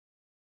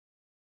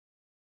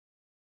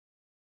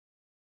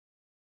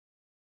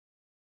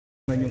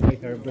yung kay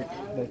Herbert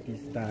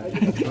Bautista.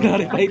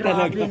 Clarify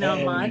talaga. Grabe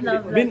naman.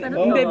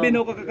 Hindi,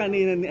 binuko ka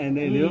kanina ni ano,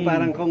 di ba?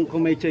 Parang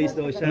kung may choice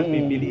daw siya,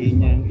 pipiliin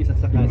niya isa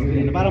sa cast.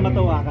 Para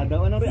matawa ka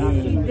daw. Anong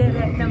reaction mo?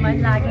 Direct naman,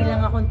 lagi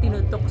lang akong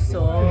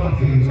tinutukso.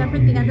 Siyempre,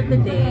 at the end of the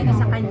day,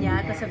 sa kanya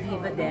at sa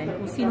Viva din,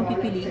 kung sinong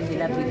pipiliin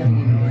nila bilang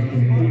ginoon.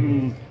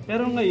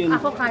 Pero ngayon...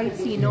 Ako kahit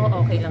sino,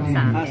 okay lang sa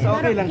akin. So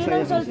okay lang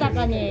sa'yo. Kinonsulta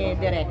ka ni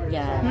Direct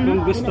yan.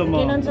 Kung gusto mo.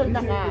 Kinonsulta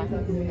ka.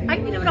 Ay,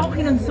 hindi naman ako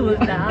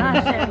kinonsulta,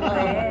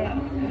 syempre.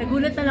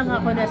 Nagulat na lang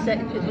ako na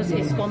it was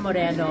Isko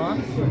Moreno.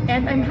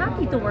 And I'm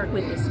happy to work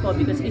with Isko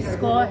because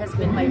Isko has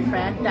been my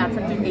friend. That's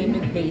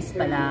entertainment days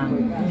pa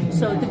lang.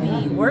 So to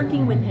be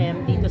working with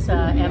him dito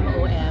sa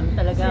MOM,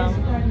 talagang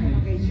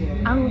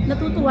ang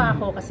natutuwa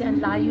ako kasi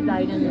ang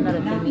layo-layo na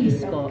narating ni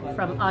Isko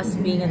from us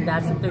being in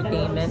That's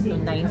Entertainment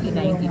noong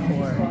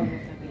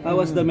 1994. How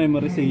was the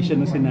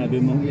memorization nung sinabi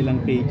mong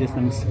ilang pages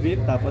ng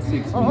script tapos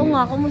 6 minutes? Oo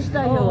nga,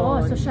 kumusta yun?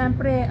 Oo, so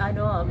syempre,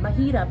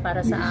 mahirap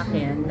para sa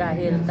akin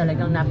dahil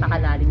talagang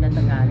napakalalim na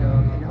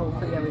Tagalog and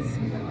hopefully I was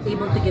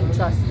able to give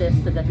justice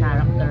to the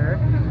character.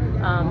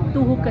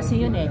 Tuhog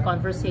kasi yun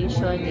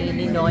conversation ni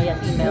Ninoy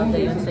at Imelda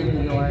yun sa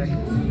New York.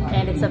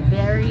 And it's a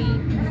very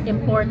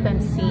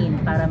important scene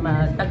para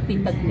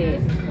matagpi-tagpi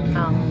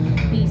ang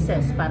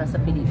pieces para sa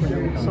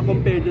pelikula. So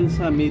compared dun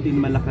sa Made in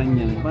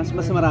Malacanang, mas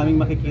maraming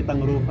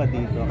makikitang Ruffa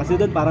dito. Kasi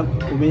doon parang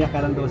umiyak ka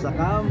lang daw sa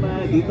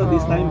kama. Dito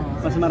this time,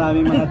 mas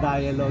maraming mga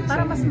dialogues.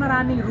 Parang mas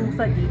maraming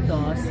Ruffa dito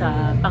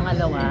sa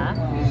pangalawa.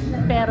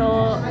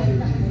 Pero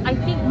I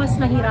think mas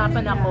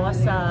nahirapan ako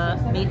sa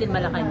Made in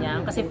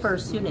Malacanang kasi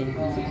first yun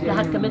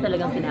Lahat kami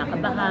talagang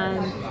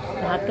kinakabahan,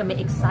 lahat kami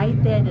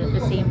excited and at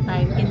the same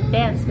time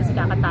intense kasi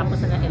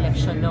kakatapos na ng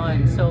election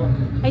noon. So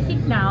I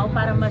think now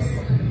para mas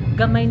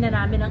gamay na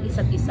namin ang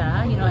isa't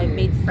isa. You know, I've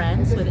made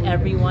friends with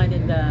everyone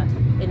in the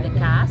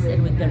cast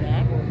and with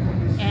Direct.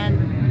 And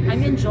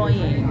I'm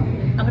enjoying.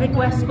 Ang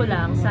request ko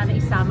lang, sana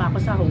isama ako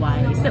sa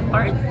Hawaii sa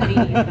part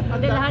 3.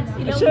 Dahil lahat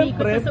ilang week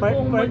ko sa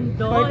buong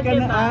mundo,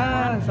 diba?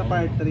 Sa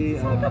part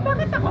 3. Saka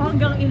bakit ako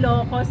hanggang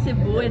Ilocos,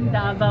 Cebu, and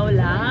Davao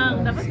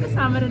lang? Dapat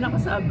kasama rin ako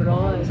sa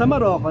abroad. Sa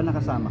Morocco,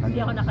 nakasama ka?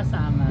 Hindi ako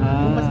nakasama.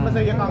 Mas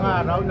masaya kang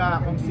araw na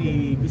kung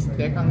si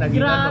Bistek ang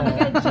naging Grabe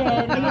ka,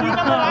 Jen. Hindi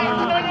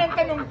naman yung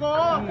tanong ko.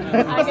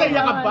 Mas masaya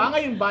ka ba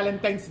ngayong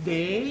Valentine's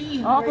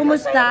Day? Oh,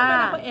 kumusta?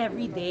 Ako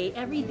every day.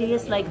 Every day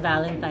is like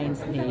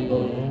Valentine's Day.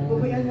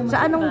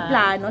 Sa anong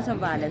plano sa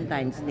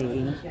Valentine's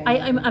Day?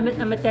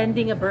 I'm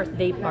attending a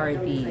birthday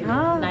party.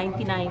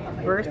 99th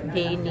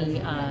birthday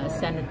ni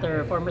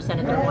former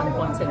Senator Juan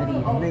Ponce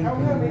Enrique.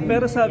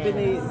 Pero sabi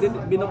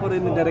binuko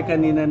rin ni Derek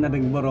kanina na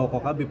nag-Morocco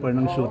ka before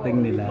ng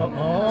shooting nila.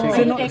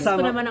 Sino text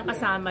ko naman ang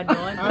kasama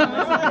doon?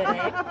 Si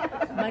Derek.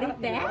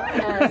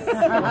 Marites.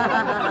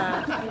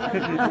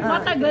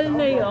 Matagal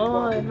na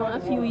yon, mga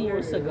few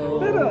years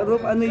ago. Pero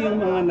Ruff, ano yung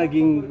mga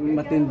naging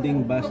matinding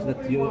bash that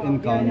you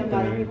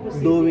encounter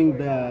doing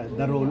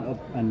the role of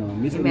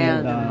Miss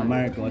Imelda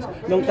Marcos?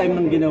 Long time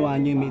nang ginawa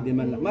niyo yung Made in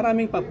Malacanang.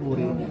 Maraming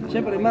papuri.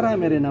 Siyempre,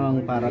 marami rin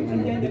namang parang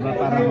di ba?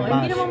 Parang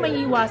bash. Hindi naman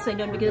maiiwasan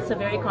yun because it's a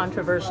very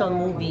controversial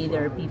movie.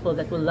 There are people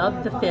that will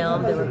love the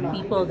film. There are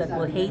people that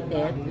will hate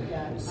it.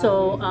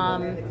 So,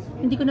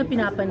 hindi ko na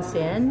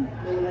pinapansin.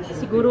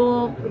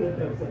 Siguro,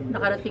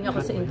 nakarating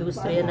ako sa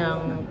industriya ng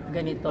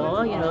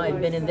ganito. You know,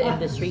 I've been in the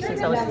industry since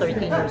I was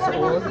 13 years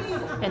old.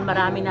 And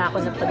marami na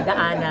ako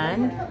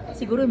napagdaanan.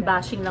 Siguro yung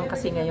bashing lang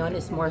kasi ngayon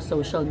is more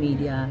social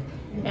media.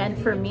 And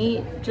for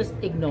me, just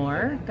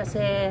ignore.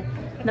 Kasi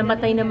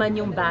namatay naman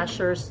yung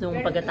bashers nung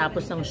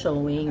pagkatapos ng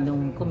showing,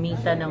 nung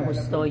kumita ng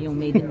husto yung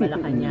Made in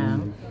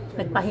Malacanang.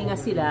 Nagpahinga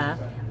sila.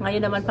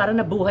 Ngayon naman parang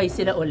nabuhay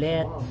sila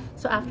ulit.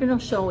 So after ng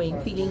showing,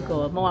 feeling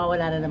ko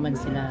mawawala na naman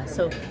sila.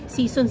 So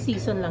season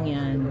lang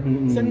yan.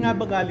 Saan nga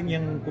ba galing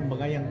yung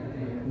kumbaga yung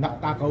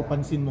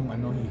nakakapansin mong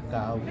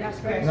ikaw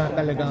na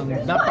talagang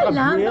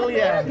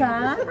napaka-brilliant?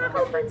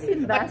 Nakakapansin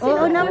ba?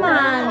 Oo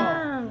naman.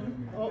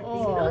 Oo.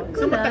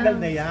 So matagal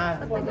na yan.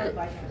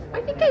 I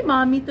think kay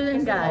mommy to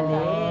lang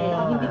galing.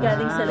 Hindi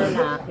galing sa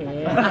lalaki.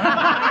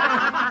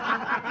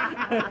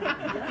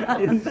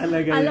 Yun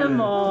talaga. Alam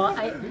mo,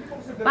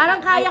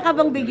 parang kaya ka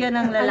bang bigyan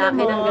ng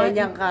lalaki ng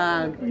ganyan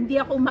ka? Hindi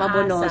ako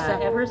umaasa.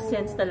 Ever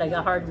since talaga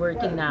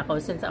hardworking na ako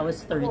since I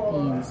was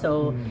 13.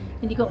 So,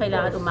 hindi ko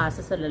kailangan umasa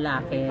sa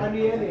lalaki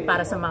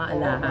para sa mga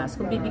alahas.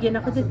 Kung bibigyan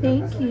ako,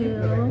 thank you.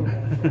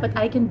 But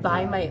I can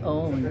buy my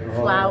own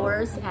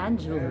flowers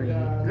and jewelry.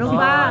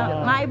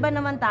 Ruffa, maiba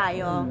naman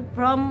tayo.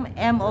 From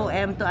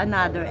MOM to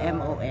another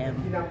MOM.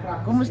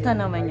 Kumusta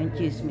naman yung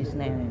chismis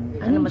na yun?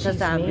 Ano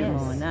masasabi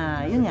mo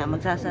na, yun nga,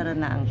 magsasara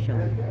na ang show?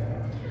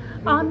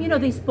 You know,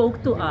 they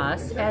spoke to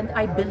us and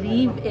I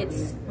believe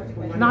it's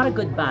not a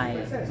goodbye.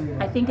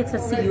 I think it's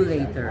a see you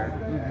later.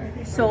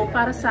 So,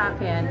 para sa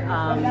akin,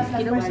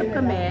 kinausap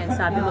kami and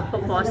sabi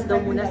magpo-pause daw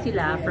muna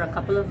sila for a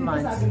couple of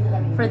months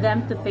for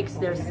them to fix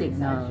their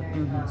signal.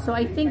 So,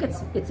 I think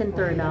it's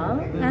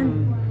internal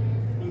and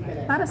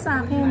para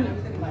sa akin,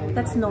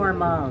 that's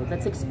normal.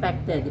 That's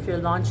expected. If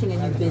you're launching a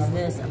new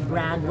business, a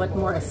brand, what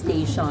more a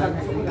station,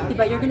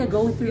 diba, you're gonna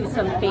go through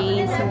some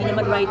pains, hindi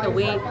naman right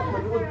away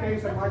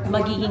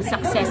magiging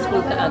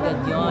successful ka agad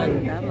yun.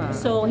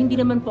 So, hindi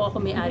naman po ako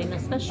may-ari ng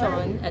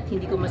stasyon at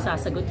hindi ko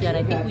masasagot yan.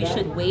 I think we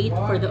should wait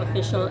for the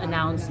official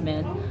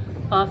announcement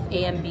of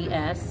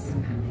AMBS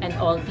and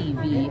All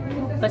TV.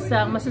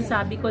 Basta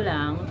masasabi ko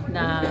lang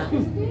na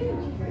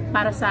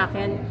para sa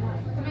akin,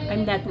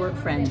 I'm network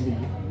friendly.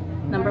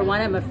 Number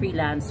one, I'm a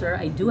freelancer.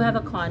 I do have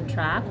a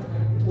contract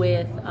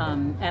with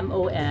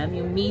MOM,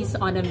 yung Miss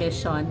on a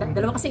Mission.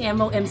 Dalawa kasing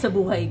MOM sa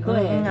buhay ko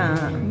eh.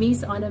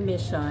 Miss on a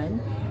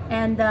Mission.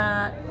 And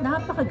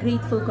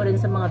napaka-grateful ko rin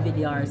sa mga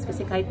videos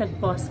kasi kahit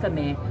nag-pause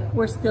kami,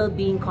 we're still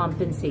being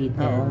compensated.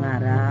 Oo nga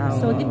raw.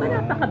 So, di ba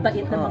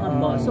napakabait ng mga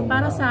boss? So,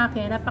 para sa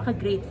akin,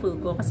 napaka-grateful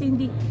ko kasi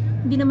hindi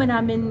naman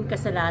namin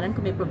kasalanan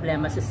kung may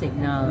problema sa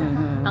signal.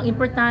 Ang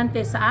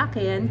importante sa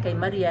akin, kay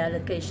Mariel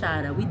at kay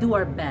Shara, we do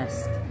our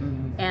best.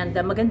 And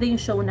maganda yung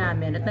show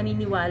namin at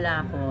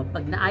naniniwala ako,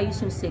 pag naayos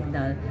yung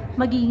signal,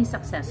 magiging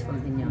successful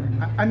din yun.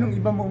 Anong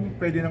iba mong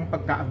pwede ng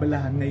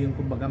pagkaabalahan ngayon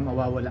kumbaga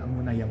mawawala mo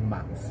na yung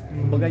max?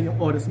 Kumbaga yung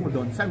oras mo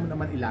doon, saan mo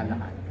naman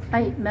ilalakan?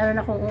 Ay, meron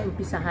akong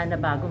umpisahan na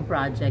bagong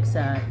project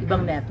sa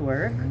ibang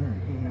network.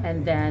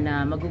 And then,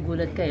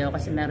 magugulat kayo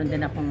kasi meron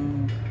din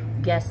akong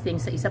guesting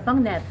sa isa pang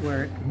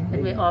network.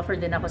 And may offer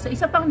din ako sa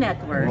isa pang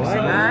network. Wow. So,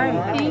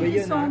 thank you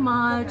so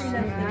much.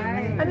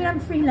 I mean, I'm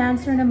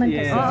freelancer naman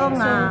kasi. Oo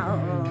nga,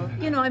 oo.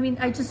 You know, I mean,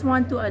 I just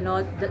want to,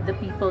 the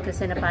people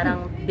kasi na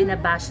parang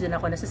binabash din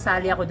ako,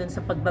 nasasali ako dun sa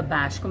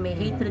pagbabash. Kung may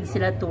hatred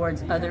sila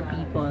towards other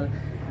people,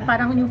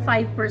 parang yung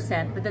 5%,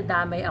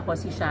 nadadamay ako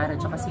si Shara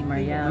at si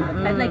Mariel.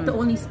 I'd like to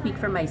only speak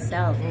for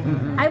myself.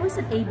 I was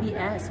at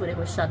ABS when it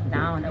was shut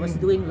down. I was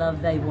doing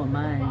Love Thy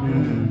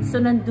Woman. So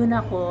nandun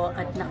ako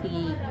at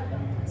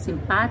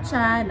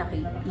nakisimpatya,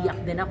 nakiiyak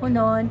din ako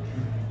noon.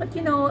 But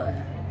you know,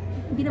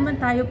 hindi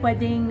naman tayo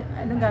pwedeng,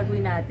 anong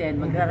gagawin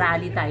natin?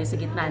 Magra-rally tayo sa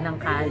gitna ng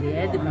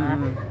kalye, di ba?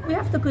 We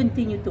have to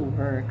continue to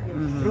work.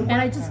 And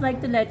I just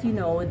like to let you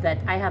know that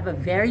I have a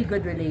very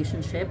good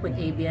relationship with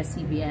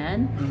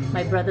ABS-CBN.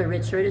 My brother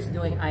Richard is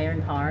doing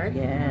Iron Heart.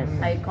 Yes.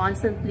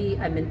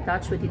 I'm in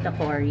touch with Tita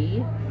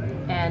Cory.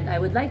 And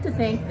I would like to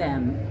thank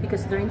them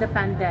because during the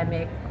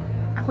pandemic,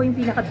 ako yung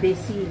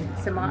pinaka-busy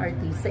sa mga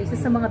artista, isa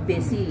sa mga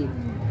busy.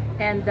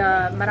 And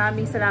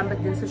maraming salamat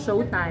din sa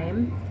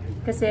Showtime.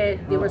 Kasi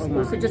they were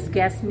supposed to just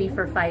guest me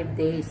for 5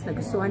 days.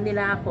 Nagustuhan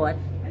nila ako at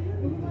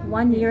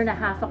 1.5 years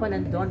ako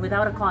nandun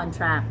without a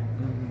contract.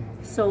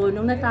 So,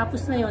 nung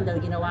natapos na yun,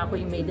 dahil ginawa ko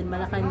yung Made in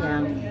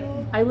Malacanang,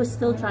 I was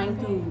still trying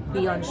to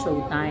be on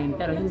Showtime.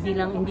 Pero hindi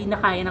na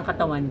kaya ng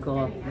katawan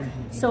ko.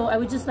 So, I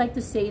would just like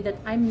to say that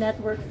I'm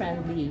network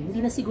friendly.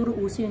 Hindi na siguro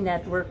uso yung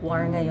network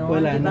war ngayon.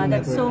 Wala diba?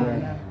 na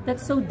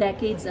That's so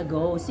decades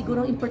ago.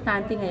 Siguro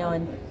importante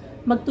ngayon,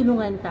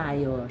 magtulungan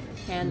tayo.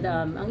 And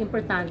ang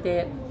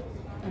importante,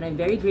 and I'm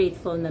very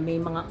grateful na may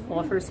mga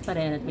offers pa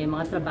rin at may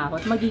mga trabaho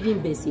at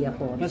magiging busy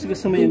ako. Mas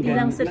gusto mo yung hindi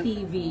lang sa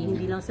TV,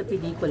 hindi lang sa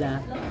pelikula,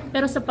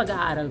 pero sa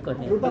pag-aaral ko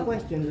rin. Ruffa,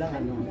 question lang,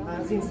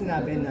 since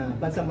sinabi na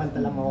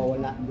pansamantala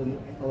mawawala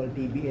dun All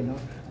TV,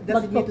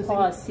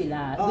 Magpo-pause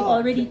sila. We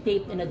already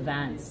taped in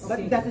advance.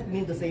 But does it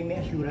mean to say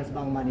may assurance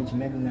ba ang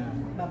management na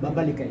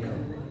babalik kayo?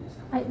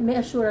 Ay, may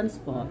assurance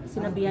po.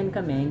 Sinabihan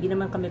kami, hindi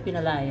naman kami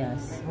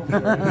pinalayas.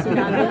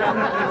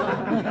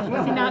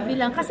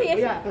 Sinabi lang. Kasi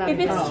if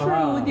it's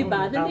true, di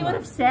ba, then they would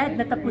have said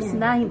na tapos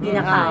na, hindi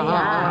na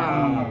kaya.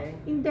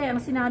 Hindi,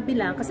 ang sinabi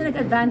lang, kasi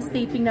nag-advance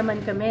taping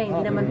naman kami,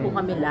 hindi naman po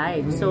kami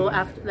live. So,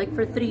 after, like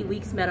for 3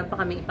 weeks, meron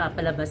pa kami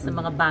ipapalabas ng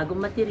mga bagong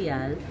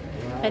material.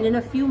 And in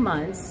a few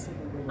months,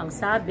 ang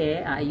sabi,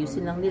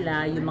 aayusin lang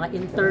nila yung mga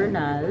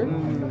internal.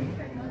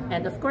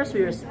 And of course,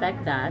 we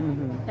respect that.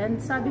 And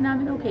sabi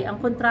namin, okay,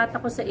 ang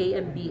kontrata ko sa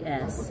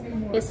AMBS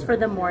is for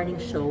the morning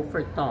show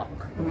for talk.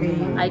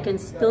 I can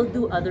still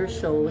do other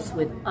shows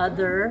with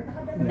other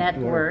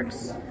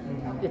networks.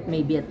 It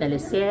may be a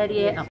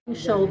teleserye, a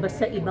show,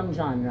 basta ibang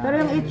genre.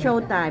 Pero yung It's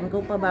Showtime,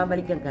 kung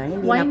pababalikan ka,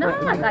 hindi why na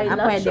not? I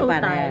love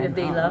Showtime. If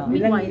they love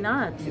me, why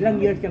not?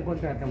 Ilang years yung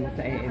kontrata mo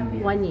sa AMB?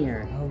 1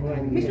 year.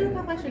 Mr.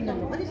 Ruffa, question lang.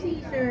 Ano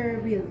si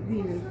Sir Will?